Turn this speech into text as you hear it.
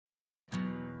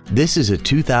This is a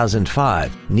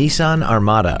 2005 Nissan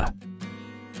Armada.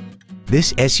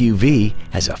 This SUV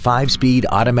has a 5-speed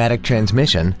automatic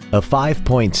transmission, a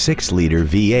 5.6-liter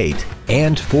V8,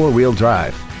 and 4-wheel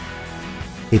drive.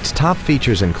 Its top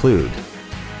features include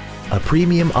a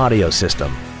premium audio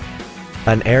system,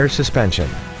 an air suspension,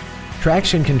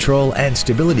 traction control and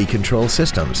stability control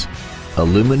systems,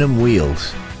 aluminum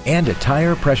wheels, and a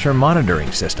tire pressure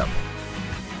monitoring system.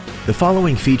 The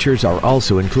following features are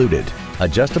also included: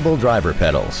 adjustable driver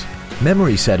pedals,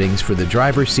 memory settings for the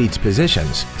driver's seat's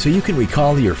positions so you can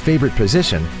recall your favorite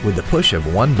position with the push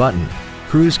of one button,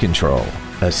 cruise control,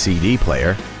 a CD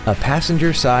player, a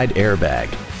passenger side airbag,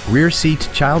 rear seat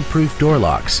child-proof door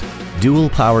locks, dual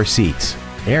power seats,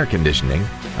 air conditioning,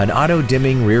 an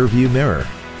auto-dimming rear view mirror,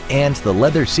 and the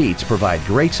leather seats provide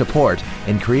great support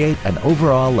and create an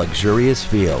overall luxurious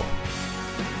feel.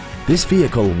 This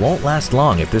vehicle won't last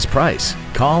long at this price.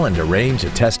 Call and arrange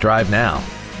a test drive now.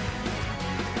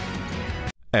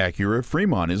 Acura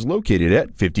Fremont is located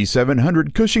at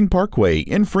 5700 Cushing Parkway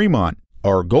in Fremont.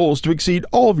 Our goal is to exceed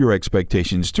all of your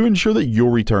expectations to ensure that you'll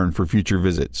return for future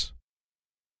visits.